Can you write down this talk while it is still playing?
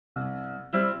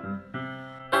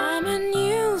I'm a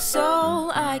new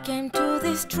soul, I came to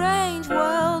this strange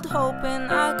world hoping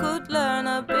I could learn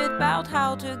a bit about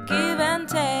how to give and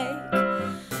take.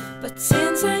 But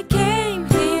since I came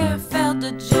here, felt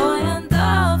the joy and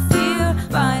the fear,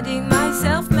 finding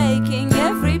myself making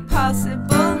every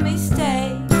possible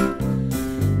mistake.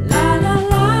 La la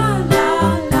la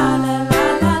la la la la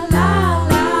la la la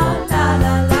la la la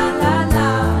la la la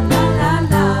la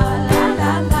la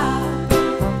la la.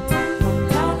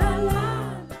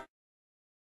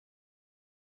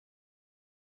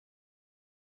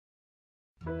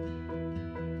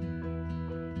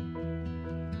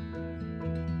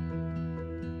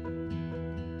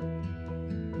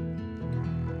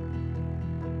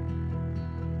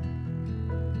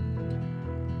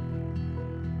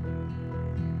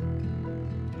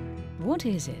 What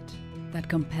is it that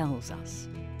compels us?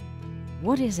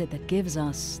 What is it that gives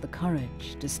us the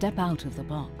courage to step out of the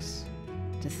box,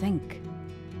 to think,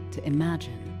 to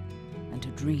imagine, and to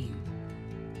dream?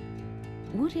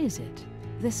 What is it,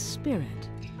 this spirit,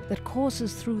 that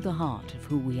courses through the heart of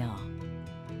who we are?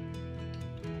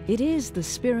 It is the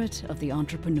spirit of the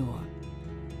entrepreneur,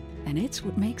 and it's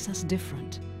what makes us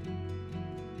different.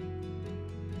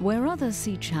 Where others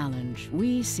see challenge,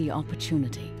 we see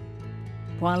opportunity.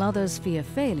 While others fear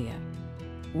failure,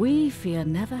 we fear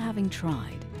never having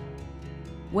tried.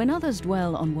 When others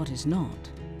dwell on what is not,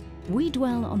 we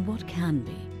dwell on what can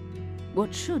be,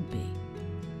 what should be,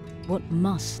 what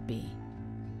must be.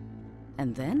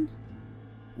 And then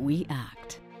we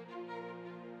act,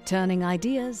 turning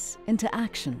ideas into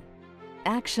action,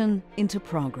 action into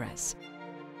progress.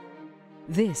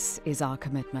 This is our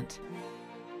commitment,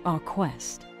 our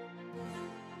quest.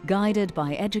 Guided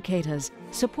by educators,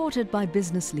 supported by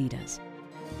business leaders,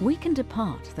 we can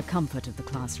depart the comfort of the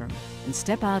classroom and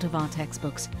step out of our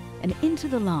textbooks and into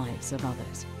the lives of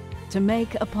others to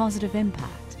make a positive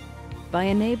impact by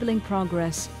enabling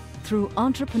progress through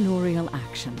entrepreneurial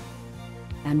action.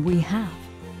 And we have.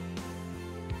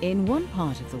 In one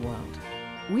part of the world,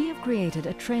 we have created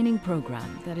a training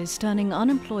program that is turning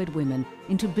unemployed women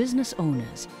into business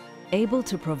owners, able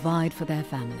to provide for their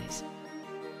families.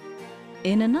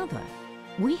 In another,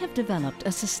 we have developed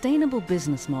a sustainable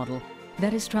business model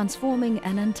that is transforming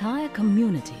an entire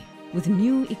community with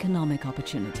new economic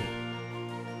opportunity.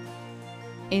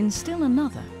 In still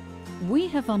another, we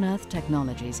have unearthed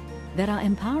technologies that are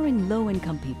empowering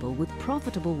low-income people with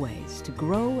profitable ways to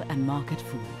grow and market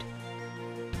food.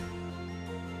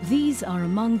 These are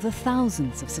among the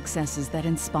thousands of successes that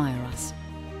inspire us.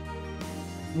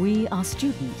 We are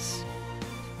students,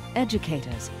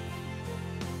 educators,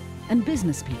 and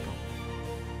business people,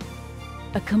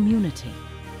 a community,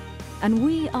 and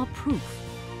we are proof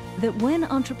that when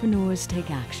entrepreneurs take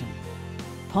action,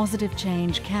 positive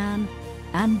change can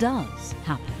and does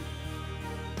happen.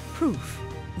 Proof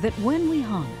that when we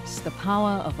harness the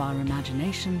power of our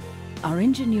imagination, our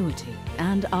ingenuity,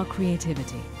 and our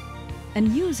creativity, and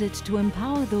use it to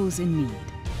empower those in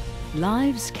need,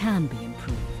 lives can be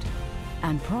improved,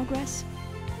 and progress,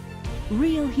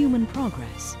 real human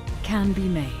progress, can be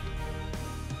made.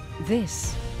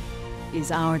 This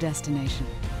is our destination,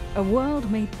 a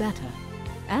world made better,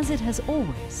 as it has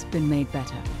always been made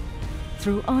better,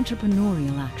 through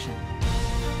entrepreneurial action.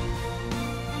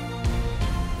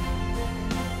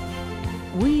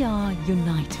 We are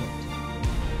united.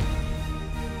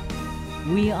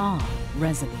 We are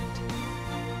resolute.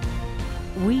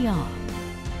 We are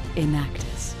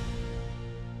Enactus.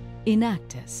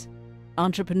 Enactus,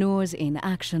 entrepreneurs in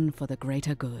action for the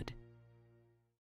greater good.